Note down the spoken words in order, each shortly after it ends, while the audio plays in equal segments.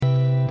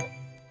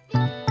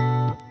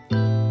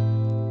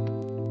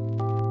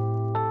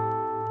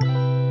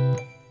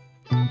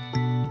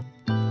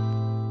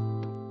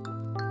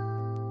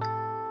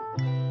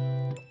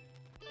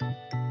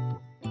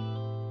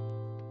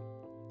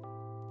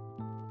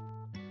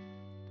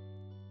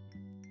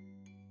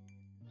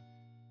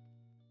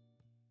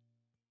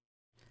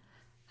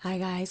Hi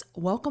guys,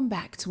 welcome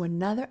back to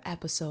another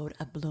episode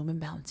of Bloom and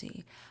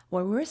Bounty,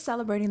 where we're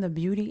celebrating the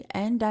beauty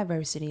and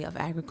diversity of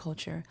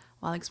agriculture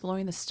while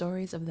exploring the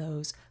stories of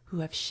those who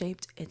have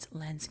shaped its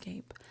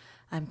landscape.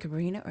 I'm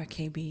Kabrina, or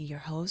KB, your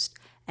host,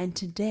 and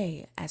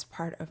today, as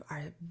part of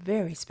our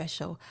very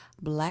special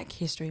Black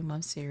History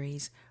Month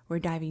series, we're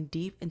diving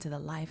deep into the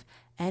life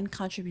and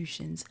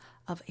contributions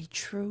of a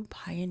true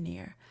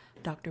pioneer,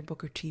 Dr.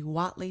 Booker T.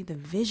 Whatley, the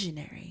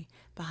visionary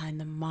behind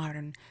the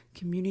modern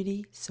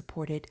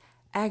community-supported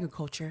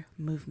agriculture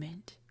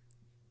movement.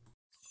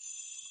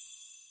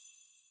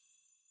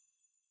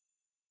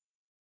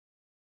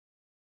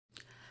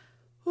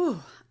 Whew,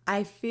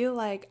 I feel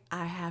like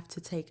I have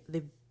to take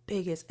the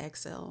biggest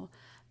exhale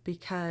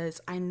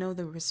because I know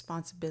the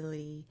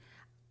responsibility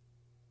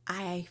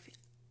I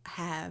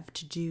have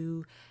to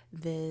do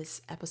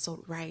this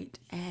episode right.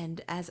 And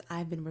as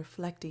I've been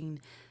reflecting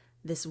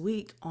this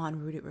week on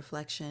Rooted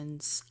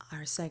Reflections,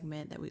 our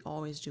segment that we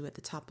always do at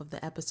the top of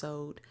the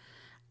episode,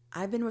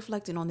 I've been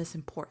reflecting on this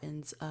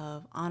importance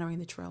of honoring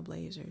the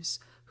trailblazers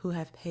who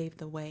have paved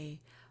the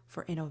way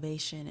for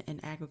innovation in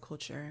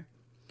agriculture.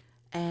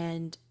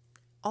 And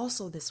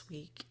also this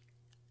week,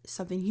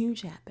 something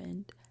huge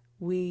happened.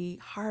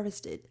 We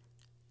harvested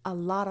a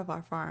lot of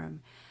our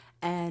farm,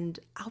 and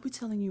I'll be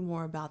telling you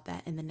more about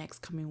that in the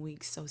next coming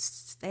weeks, so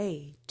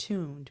stay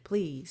tuned,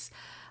 please.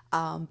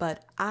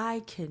 But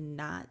I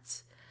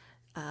cannot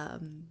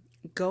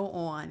go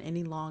on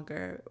any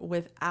longer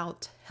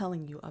without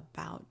telling you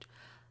about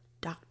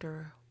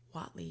Dr.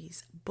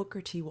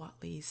 Booker T.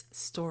 Whatley's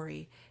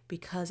story,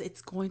 because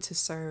it's going to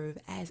serve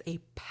as a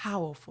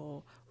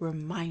powerful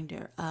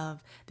reminder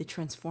of the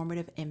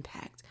transformative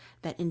impact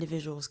that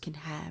individuals can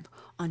have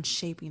on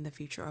shaping the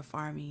future of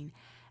farming.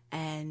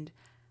 And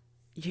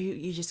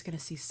you're just going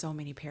to see so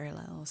many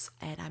parallels,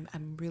 and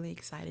I'm really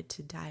excited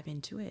to dive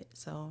into it.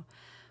 So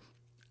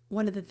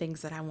one of the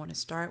things that I want to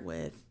start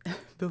with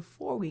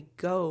before we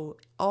go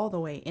all the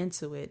way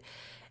into it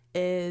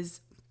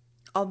is,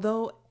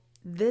 although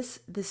this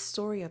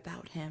story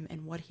about him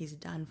and what he's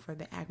done for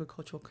the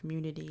agricultural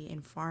community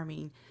and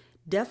farming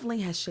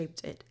definitely has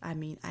shaped it. I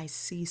mean, I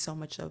see so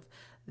much of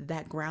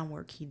that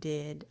groundwork he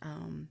did,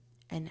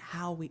 and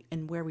how we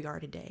and where we are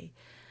today.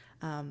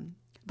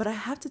 But I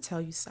have to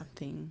tell you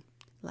something.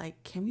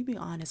 Like, can we be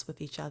honest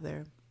with each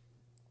other?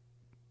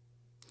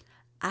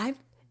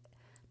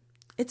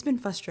 It's been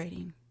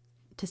frustrating,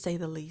 to say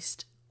the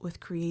least, with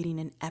creating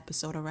an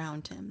episode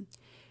around him.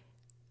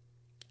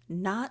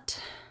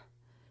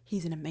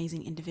 He's an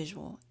amazing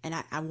individual. And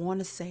I want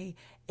to say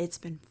it's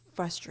been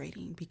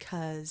frustrating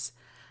because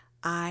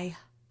I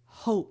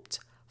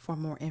hoped for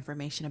more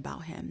information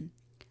about him,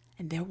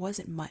 and there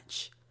wasn't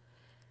much.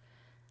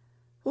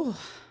 Oh,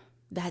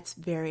 that's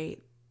the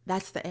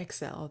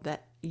Excel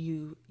that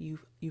you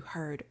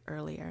heard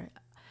earlier.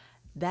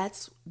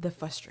 That's the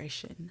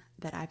frustration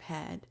that I've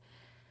had.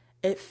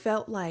 It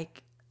felt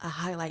like a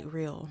highlight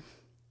reel.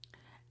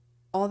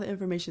 All the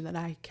information that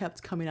I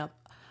kept coming up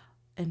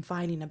and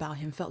finding about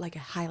him felt like a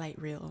highlight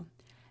reel.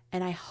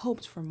 And I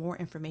hoped for more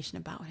information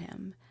about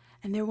him,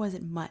 and there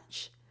wasn't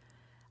much.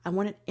 I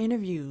wanted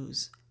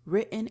interviews,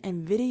 written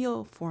and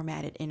video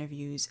formatted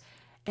interviews,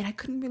 and I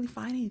couldn't really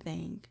find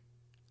anything.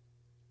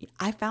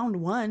 I found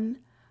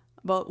one,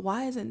 but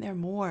why isn't there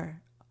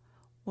more?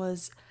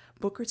 Was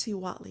Booker T.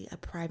 Whatley a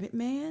private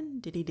man?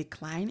 Did he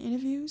decline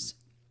interviews?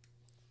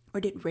 Or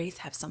did race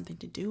have something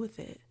to do with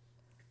it?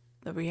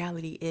 The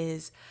reality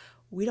is,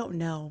 we don't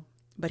know,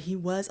 but he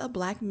was a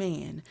Black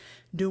man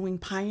doing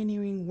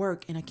pioneering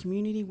work in a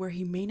community where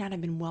he may not have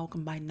been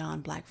welcomed by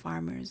non-Black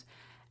farmers.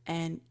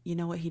 And you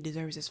know what? He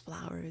deserves his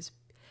flowers.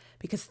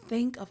 Because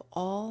think of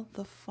all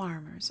the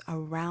farmers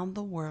around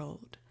the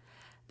world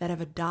that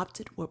have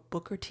adopted what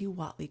Booker T.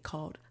 Whatley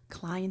called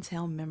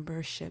clientele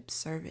membership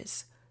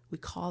service. We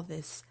call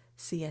this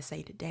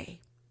CSA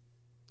today.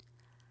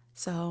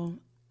 So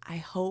I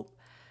hope,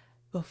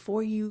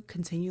 before you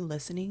continue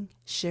listening,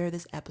 share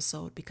this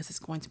episode, because it's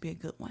going to be a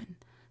good one.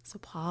 So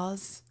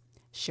pause,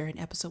 share an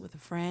episode with a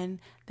friend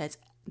that's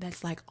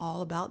like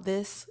all about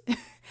this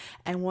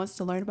and wants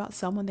to learn about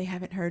someone they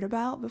haven't heard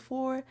about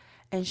before,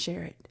 and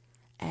share it.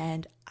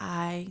 And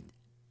I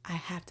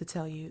have to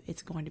tell you,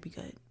 it's going to be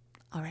good.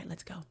 All right,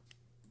 let's go.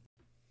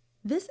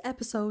 This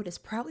episode is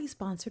proudly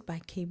sponsored by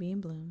KB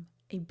and Bloom,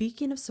 a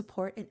beacon of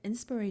support and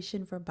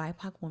inspiration for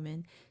BIPOC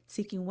women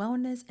seeking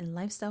wellness and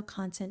lifestyle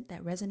content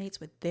that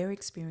resonates with their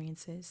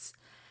experiences.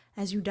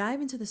 As you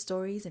dive into the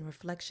stories and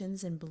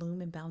reflections in Bloom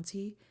and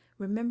Bounty,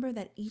 remember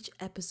that each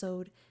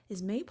episode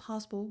is made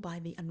possible by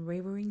the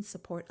unwavering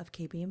support of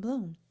KB and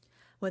Bloom.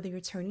 Whether you're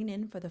turning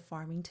in for the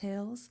farming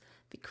tales,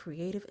 the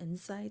creative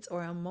insights,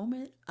 or a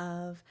moment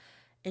of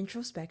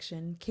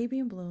introspection, KB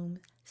and Bloom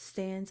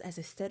stands as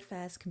a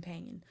steadfast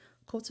companion,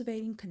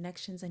 cultivating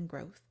connections and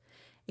growth.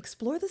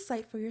 Explore the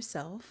site for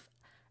yourself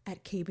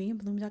at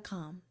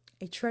kbandbloom.com,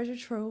 a treasure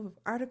trove of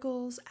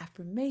articles,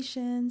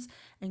 affirmations,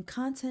 and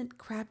content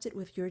crafted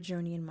with your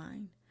journey in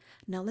mind.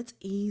 Now let's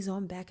ease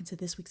on back into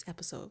this week's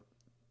episode.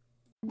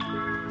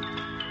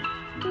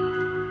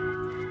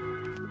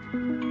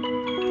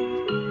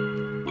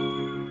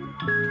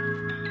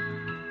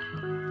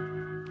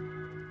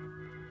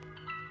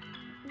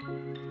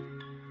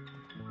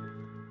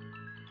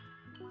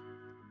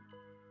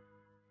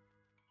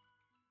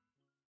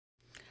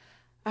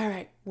 All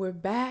right, we're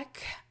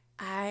back.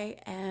 I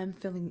am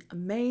feeling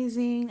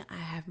amazing. I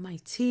have my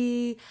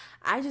tea.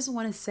 I just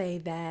want to say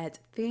that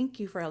thank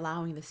you for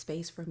allowing the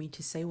space for me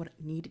to say what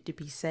needed to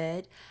be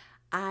said.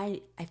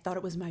 I thought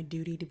it was my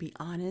duty to be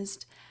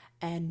honest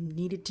and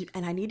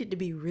I needed to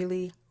be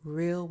really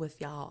real with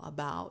y'all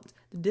about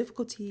the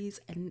difficulties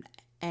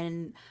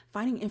and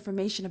finding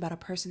information about a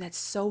person that's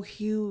so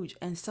huge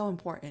and so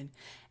important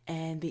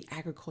in the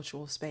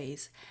agricultural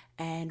space.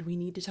 And we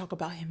need to talk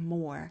about him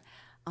more.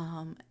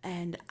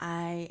 And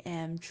I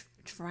am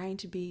trying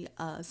to be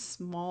a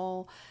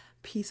small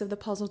piece of the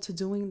puzzle to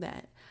doing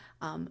that.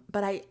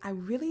 But I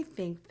really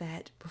think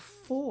that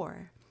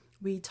before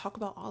we talk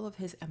about all of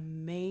his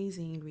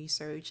amazing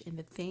research and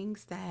the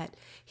things that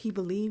he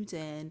believed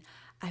in,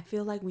 I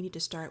feel like we need to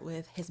start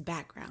with his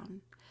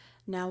background.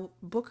 Now,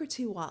 Booker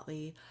T.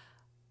 Whatley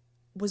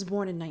was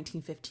born in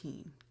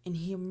 1915, and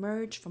he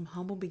emerged from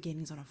humble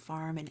beginnings on a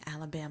farm in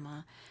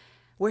Alabama,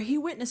 where he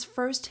witnessed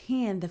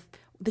firsthand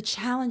the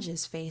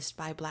challenges faced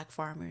by black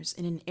farmers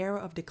in an era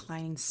of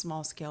declining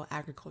small scale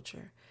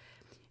agriculture.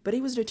 But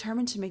he was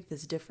determined to make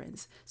this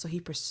difference, so he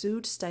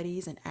pursued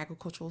studies in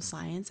agricultural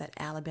science at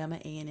Alabama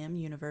A&M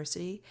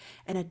University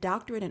and a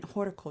doctorate in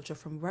horticulture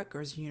from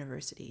Rutgers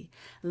University,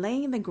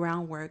 laying the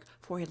groundwork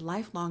for a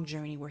lifelong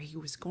journey where he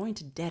was going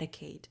to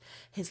dedicate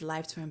his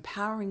life to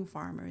empowering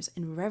farmers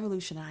and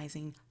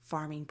revolutionizing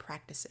farming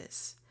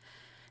practices.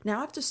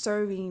 Now, after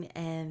serving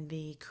in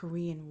the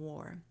Korean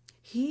War,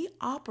 he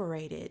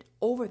operated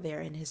over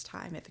there in his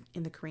time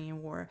in the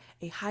Korean War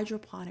a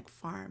hydroponic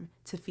farm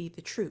to feed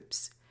the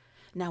troops.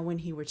 Now, when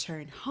he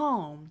returned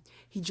home,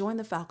 he joined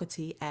the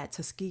faculty at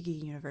Tuskegee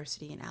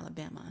University in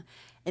Alabama,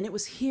 and it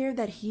was here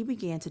that he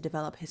began to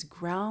develop his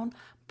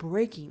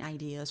groundbreaking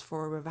ideas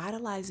for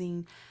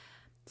revitalizing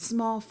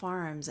small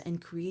farms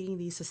and creating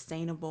these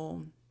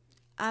sustainable,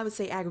 I would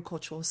say,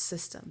 agricultural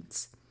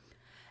systems.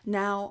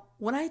 Now,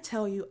 when I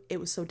tell you it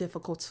was so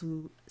difficult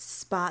to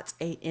spot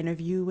a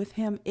interview with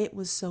him, it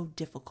was so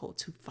difficult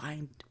to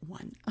find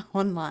one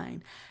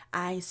online.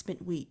 I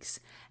spent weeks,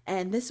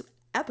 and this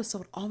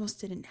episode almost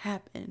didn't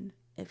happen,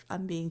 if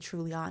I'm being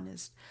truly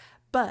honest.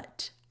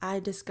 But I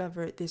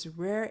discovered this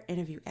rare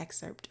interview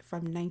excerpt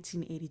from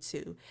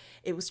 1982.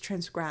 It was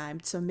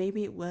transcribed, so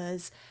maybe it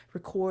was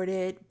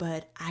recorded,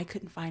 but I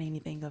couldn't find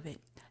anything of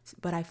it.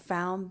 But I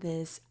found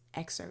this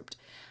excerpt,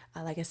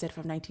 like I said,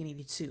 from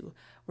 1982,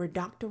 where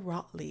Dr.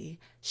 Whatley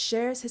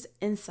shares his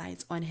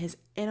insights on his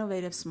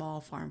innovative small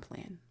farm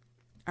plan.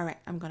 All right,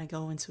 I'm going to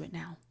go into it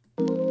now.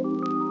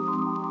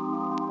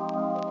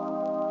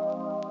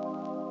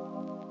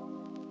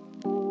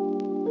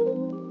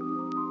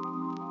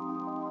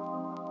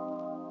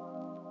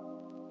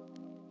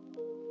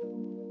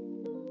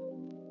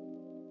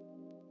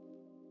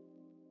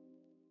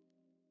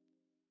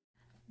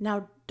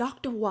 Now,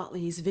 Dr.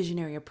 Whatley's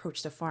visionary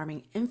approach to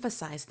farming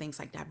emphasized things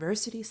like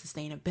diversity,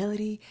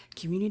 sustainability,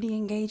 community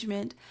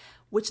engagement,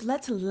 which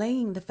led to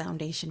laying the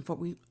foundation for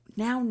what we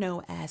now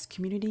know as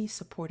community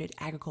supported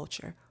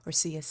agriculture, or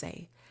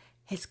CSA.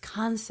 His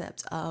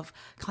concept of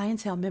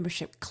clientele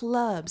membership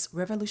clubs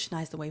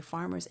revolutionized the way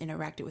farmers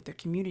interacted with their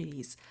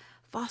communities,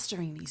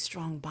 fostering these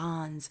strong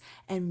bonds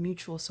and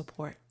mutual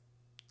support.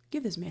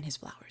 Give this man his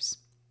flowers.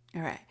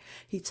 All right.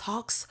 He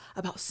talks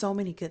about so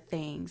many good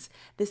things.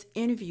 This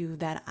interview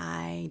that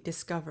I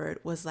discovered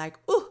was like,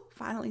 ooh,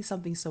 finally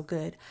something so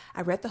good. I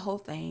read the whole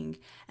thing.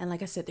 And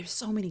like I said, there's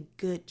so many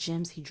good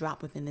gems he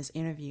dropped within this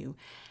interview.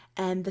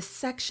 And the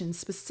section,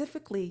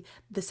 specifically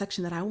the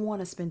section that I want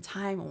to spend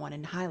time on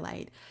and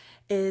highlight,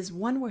 is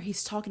one where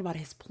he's talking about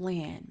his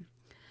plan.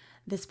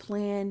 This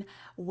plan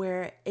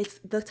where it's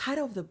the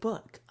title of the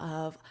book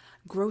of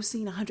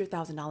grossing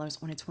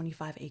 $100,000 on a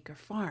 25-acre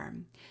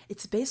farm.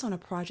 It's based on a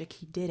project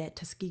he did at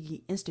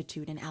Tuskegee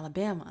Institute in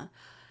Alabama.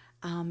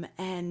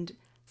 And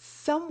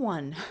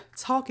someone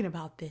talking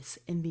about this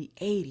in the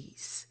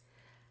 80s,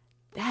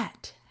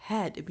 that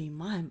had to be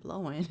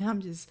mind-blowing.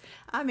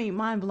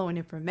 Mind-blowing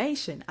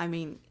information.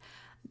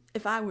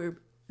 If I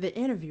were the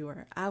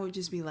interviewer, I would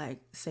just be like,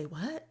 say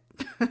what?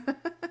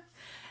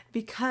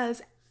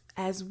 Because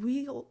as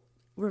we'll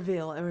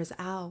reveal, or as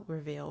I'll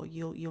reveal,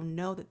 you'll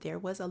know that there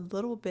was a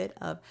little bit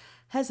of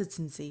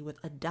hesitancy with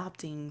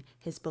adopting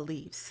his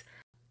beliefs.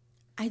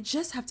 I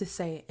just have to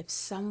say, if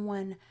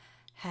someone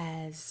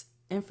has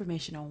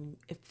information on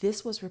if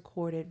this was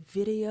recorded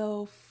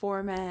video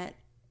format,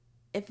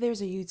 if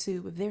there's a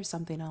YouTube, if there's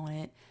something on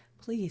it,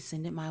 please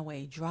send it my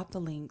way. Drop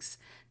the links,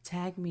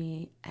 tag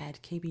me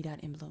at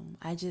kb.inbloom.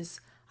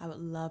 I would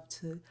love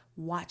to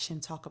watch him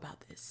talk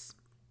about this.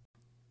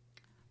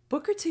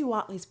 Booker T.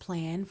 Whatley's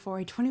plan for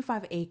a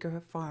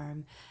 25-acre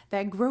farm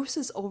that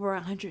grosses over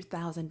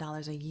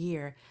 $100,000 a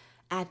year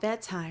at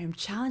that time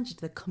challenged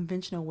the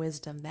conventional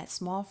wisdom that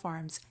small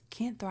farms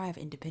can't thrive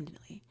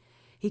independently.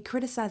 He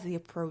criticized the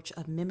approach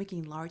of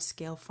mimicking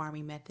large-scale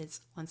farming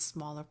methods on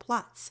smaller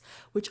plots,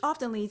 which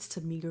often leads to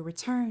meager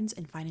returns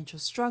and financial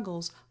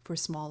struggles for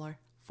smaller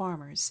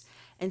farmers.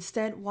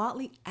 Instead,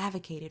 Whatley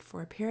advocated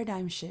for a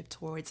paradigm shift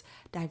towards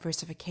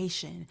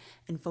diversification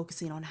and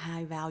focusing on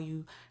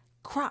high-value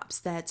crops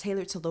that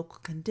tailored to local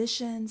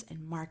conditions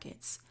and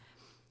markets.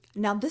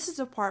 Now, this is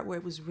the part where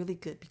it was really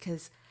good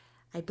because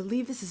I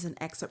believe this is an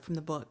excerpt from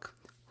the book.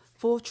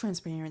 Full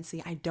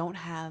transparency, I don't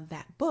have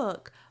that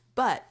book,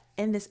 but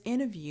in this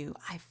interview,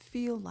 I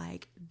feel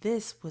like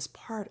this was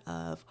part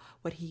of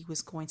what he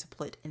was going to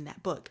put in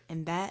that book,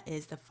 and that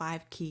is the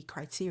 5 key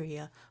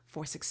criteria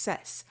for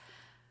success.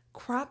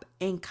 Crop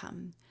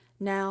income.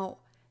 Now,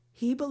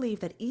 he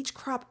believed that each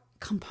crop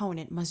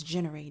component must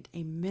generate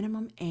a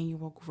minimum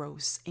annual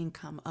gross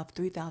income of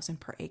 $3,000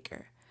 per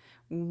acre.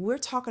 We're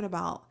talking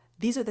about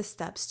these are the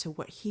steps to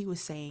what he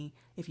was saying.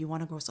 If you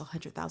want to gross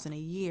 $100,000 a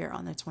year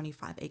on a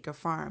 25-acre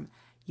farm,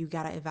 you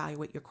got to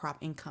evaluate your crop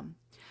income,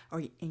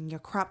 and your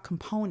crop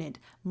component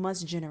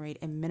must generate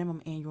a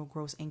minimum annual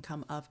gross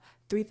income of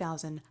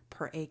 $3,000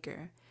 per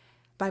acre.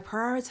 By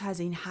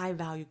prioritizing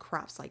high-value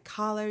crops like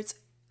collards,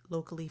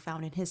 locally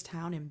found in his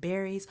town, and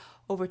berries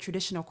over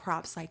traditional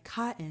crops like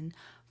cotton,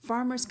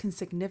 farmers can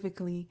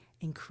significantly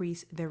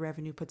increase their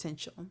revenue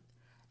potential.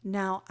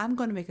 Now, I'm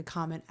going to make a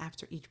comment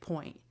after each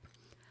point.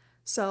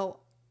 So,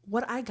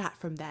 what I got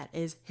from that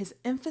is his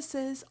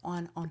emphasis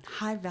on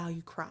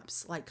high-value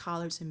crops like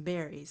collards and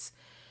berries.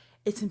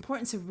 It's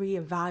important to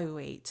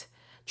reevaluate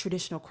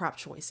traditional crop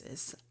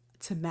choices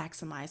to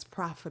maximize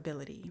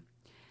profitability.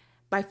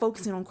 By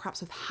focusing on crops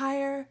with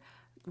higher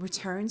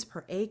returns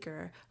per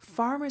acre,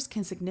 farmers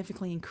can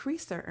significantly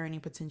increase their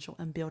earning potential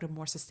and build a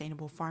more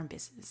sustainable farm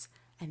business.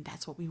 And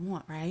that's what we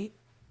want, right?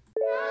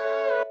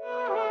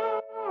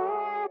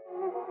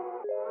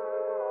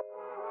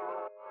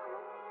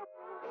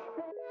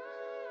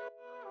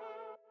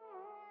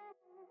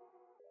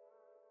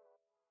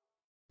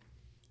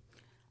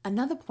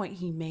 Another point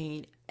he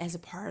made as a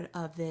part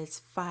of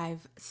this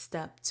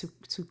 5-step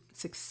to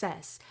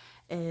success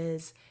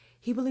is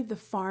he believed the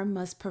farm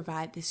must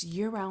provide this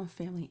year-round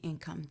family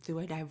income through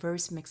a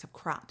diverse mix of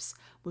crops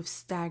with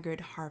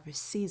staggered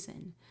harvest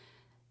season.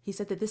 He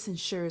said that this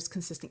ensures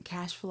consistent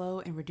cash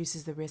flow and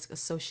reduces the risk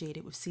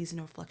associated with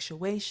seasonal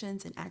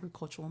fluctuations in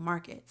agricultural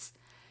markets.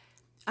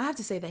 I have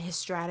to say that his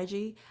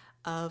strategy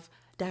of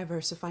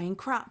diversifying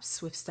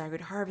crops with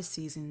staggered harvest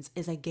seasons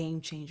is a game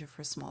changer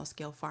for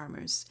small-scale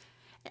farmers.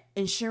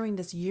 Ensuring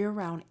this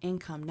year-round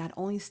income not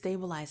only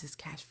stabilizes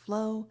cash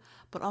flow,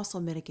 but also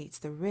mitigates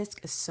the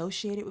risk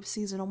associated with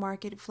seasonal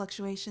market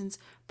fluctuations,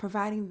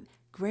 providing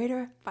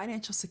greater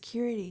financial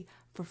security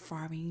for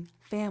farming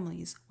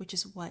families, which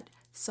is what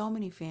so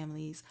many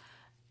families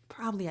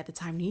probably at the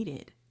time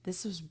needed.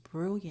 This was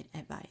brilliant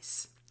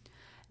advice.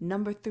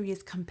 Number 3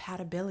 is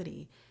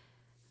compatibility.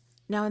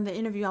 Now, in the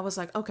interview, I was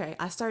like, okay,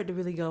 I started to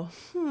really go,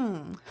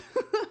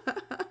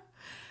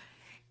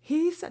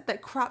 He said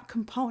that crop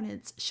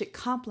components should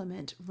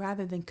complement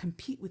rather than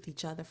compete with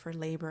each other for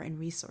labor and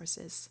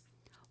resources.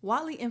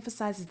 Whatley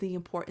emphasizes the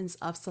importance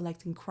of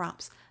selecting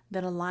crops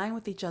that align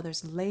with each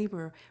other's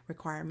labor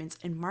requirements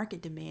and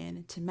market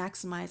demand to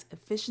maximize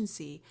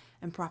efficiency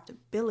and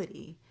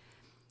profitability.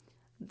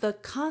 The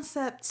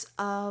concept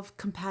of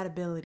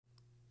compatibility,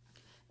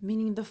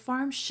 meaning the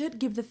farm should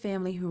give the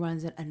family who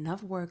runs it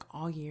enough work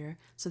all year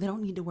so they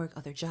don't need to work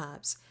other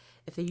jobs.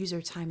 If they use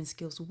their time and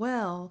skills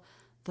well,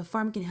 the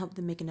farm can help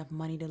them make enough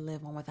money to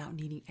live on without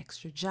needing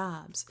extra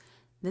jobs.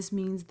 This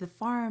means the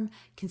farm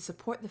can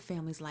support the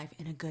family's life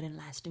in a good and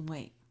lasting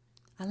way.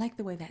 I like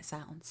the way that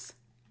sounds.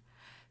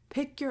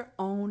 Pick your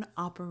own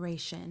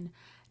operation.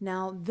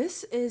 Now,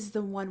 this is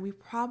the one we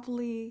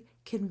probably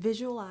can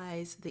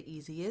visualize the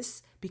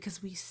easiest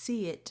because we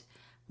see it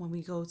when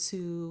we go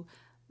to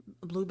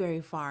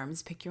blueberry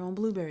farms. Pick your own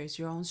blueberries,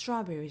 your own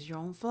strawberries, your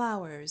own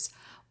flowers,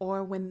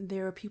 or when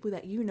there are people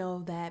that you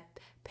know that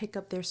pick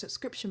up their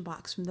subscription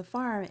box from the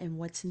farm and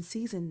what's in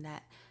season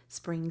that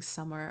spring,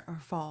 summer, or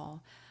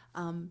fall.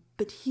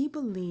 But he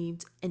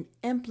believed in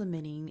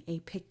implementing a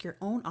pick your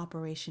own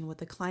operation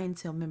with a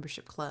clientele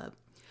membership club,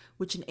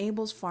 which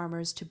enables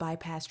farmers to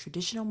bypass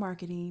traditional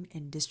marketing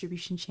and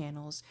distribution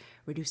channels,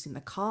 reducing the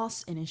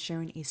cost and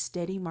ensuring a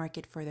steady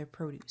market for their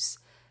produce.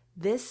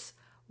 This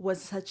was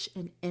such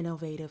an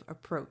innovative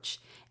approach,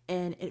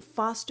 and it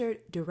fostered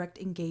direct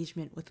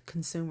engagement with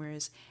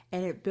consumers,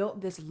 and it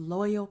built this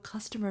loyal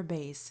customer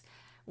base,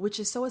 which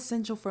is so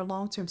essential for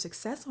long-term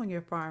success on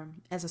your farm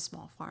as a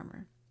small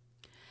farmer.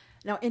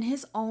 Now, in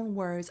his own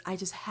words, I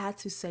just had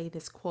to say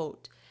this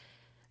quote.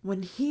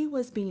 When he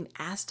was being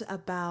asked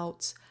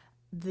about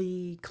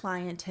the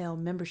clientele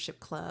membership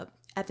club,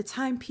 at the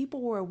time,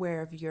 people were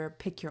aware of your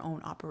pick your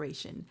own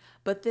operation,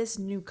 but this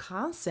new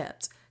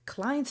concept,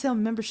 clientele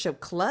membership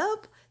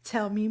club,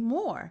 tell me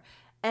more.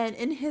 And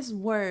in his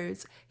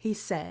words, he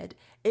said,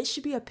 it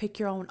should be a pick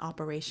your own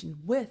operation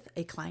with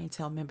a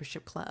clientele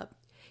membership club.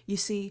 You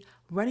see,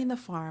 running the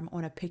farm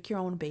on a pick your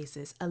own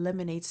basis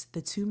eliminates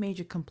the 2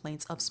 major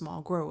complaints of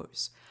small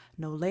growers: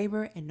 no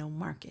labor and no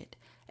market.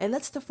 It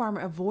lets the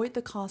farmer avoid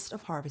the cost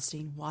of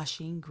harvesting,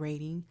 washing,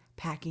 grading,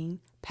 packing,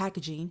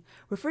 packaging,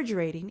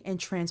 refrigerating, and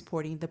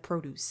transporting the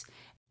produce.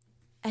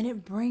 And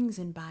it brings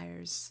in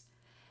buyers.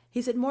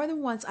 He said, more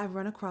than once I've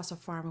run across a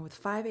farmer with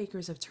 5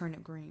 acres of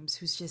turnip greens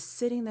who's just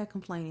sitting there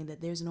complaining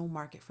that there's no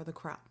market for the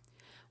crop.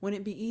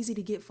 Wouldn't it be easy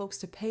to get folks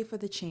to pay for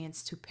the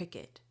chance to pick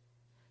it?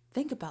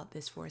 Think about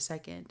this for a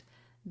second.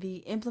 The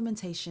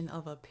implementation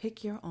of a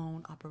pick your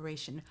own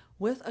operation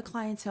with a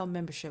clientele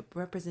membership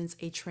represents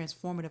a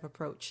transformative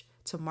approach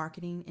to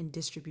marketing and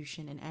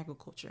distribution in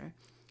agriculture.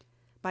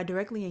 By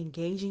directly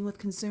engaging with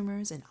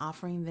consumers and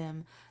offering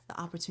them the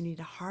opportunity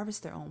to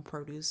harvest their own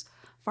produce,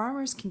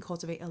 farmers can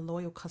cultivate a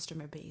loyal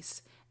customer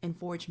base and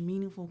forge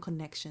meaningful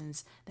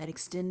connections that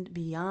extend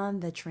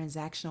beyond the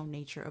transactional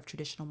nature of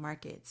traditional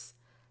markets.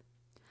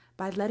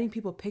 By letting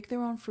people pick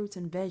their own fruits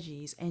and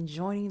veggies and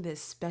joining this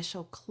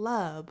special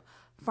club,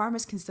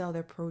 farmers can sell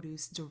their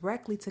produce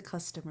directly to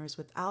customers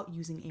without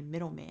using a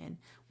middleman,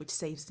 which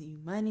saves you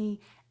money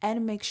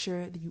and makes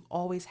sure that you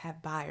always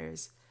have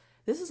buyers.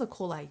 This is a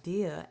cool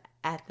idea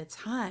at the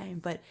time,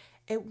 but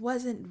it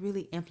wasn't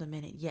really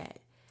implemented yet.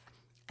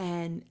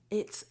 And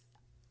it's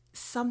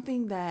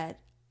something that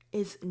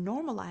is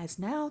normalized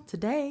now.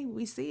 Today,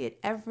 we see it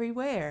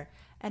everywhere.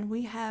 And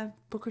we have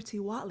Booker T.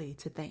 Whatley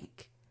to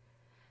thank.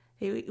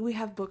 We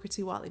have Booker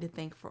T. Whatley to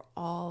thank for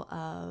all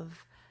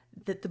of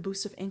the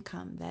boost of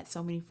income that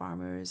so many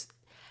farmers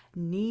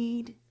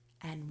need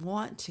and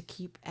want to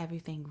keep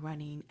everything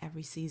running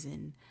every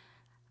season.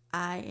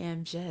 I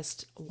am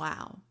just,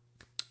 wow.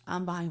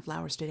 I'm buying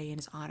flowers today in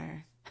his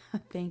honor.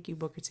 Thank you,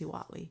 Booker T.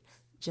 Whatley.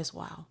 Just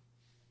wow.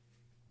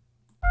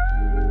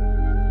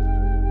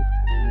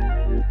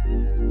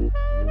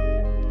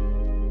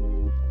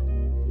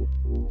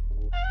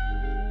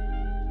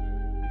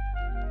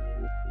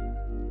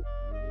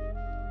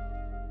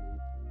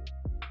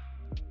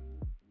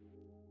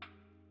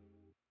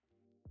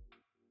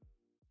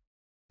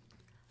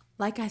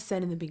 Like I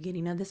said in the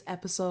beginning of this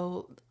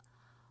episode,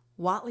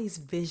 Whatley's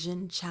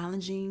vision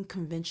challenging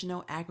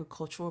conventional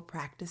agricultural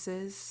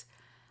practices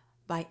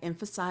by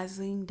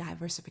emphasizing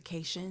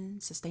diversification,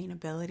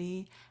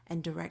 sustainability,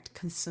 and direct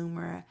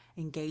consumer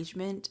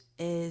engagement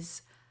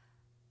is,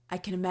 I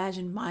can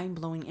imagine,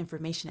 mind-blowing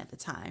information at the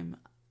time.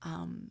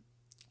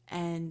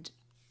 And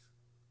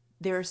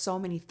there are so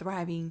many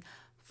thriving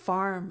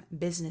farm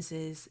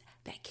businesses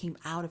that came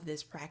out of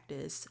this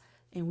practice,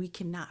 and we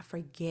cannot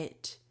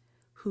forget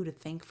who to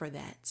thank for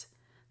that.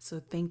 So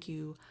thank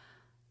you,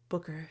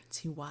 Booker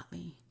T.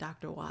 Whatley,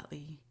 Dr.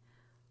 Whatley.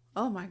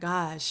 Oh my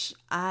gosh,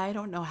 I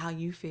don't know how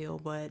you feel,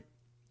 but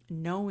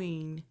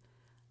knowing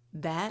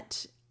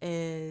that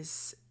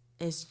is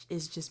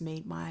just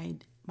made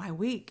my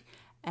week,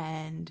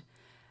 and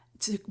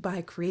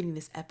by creating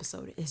this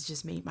episode, it's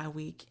just made my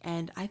week.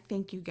 And I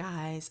thank you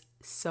guys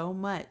so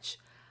much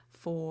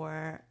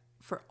for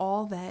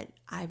all that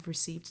I've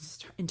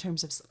received in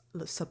terms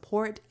of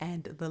support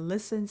and the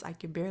listens. I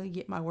can barely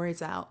get my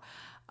words out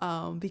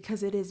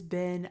because it has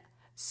been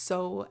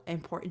so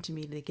important to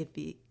me to get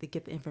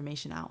the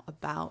information out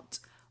about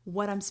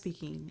what I'm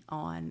speaking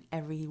on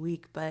every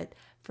week. But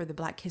for the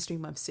Black History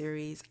Month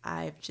series,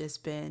 it's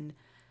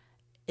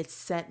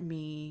set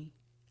me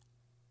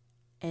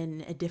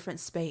in a different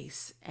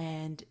space,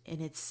 and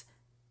it's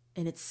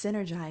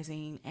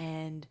synergizing,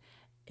 and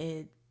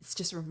it's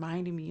just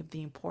reminding me of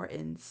the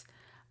importance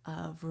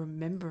of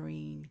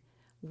remembering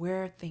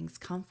where things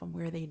come from,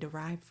 where they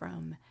derive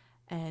from.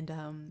 And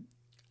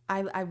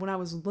I when I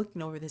was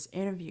looking over this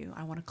interview,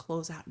 I want to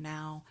close out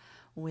now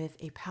with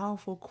a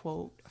powerful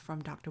quote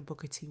from Dr.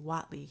 Booker T.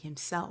 Whatley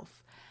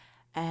himself.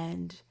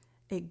 And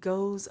it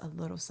goes a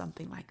little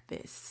something like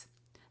this: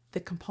 the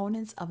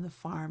components of the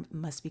farm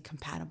must be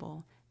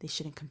compatible. They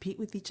shouldn't compete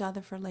with each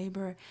other for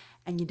labor,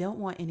 and you don't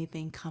want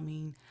anything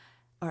coming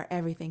or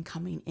everything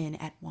coming in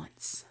at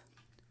once.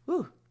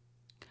 Woo!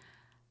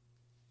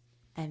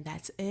 And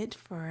that's it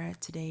for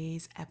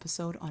today's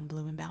episode on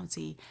Bloom and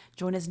Bounty.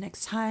 Join us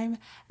next time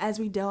as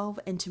we delve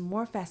into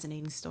more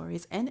fascinating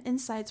stories and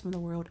insights from the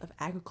world of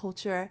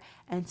agriculture,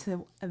 and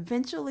to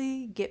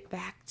eventually get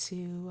back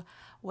to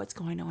what's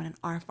going on in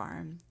our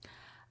farm.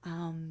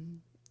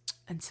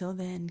 Until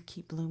then,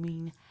 keep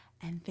blooming,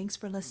 and thanks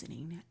for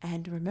listening.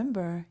 And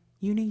remember,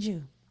 you need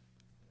you.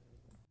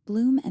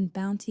 Bloom and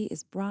Bounty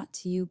is brought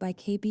to you by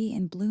KB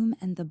and Bloom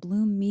and the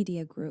Bloom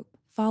Media Group.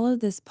 Follow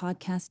this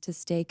podcast to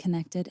stay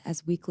connected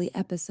as weekly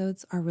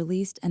episodes are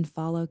released, and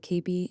follow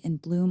KB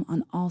and Bloom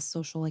on all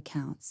social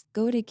accounts.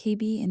 Go to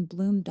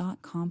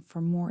kbandbloom.com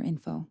for more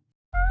info.